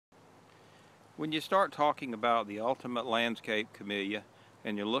When you start talking about the ultimate landscape camellia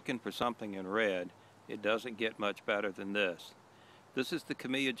and you're looking for something in red, it doesn't get much better than this. This is the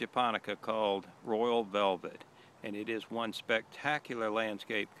Camellia japonica called Royal Velvet, and it is one spectacular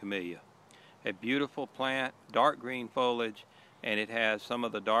landscape camellia. A beautiful plant, dark green foliage, and it has some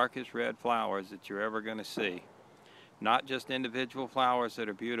of the darkest red flowers that you're ever going to see. Not just individual flowers that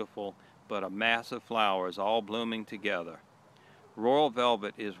are beautiful, but a mass of flowers all blooming together. Royal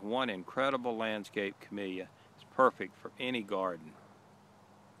Velvet is one incredible landscape camellia. It's perfect for any garden.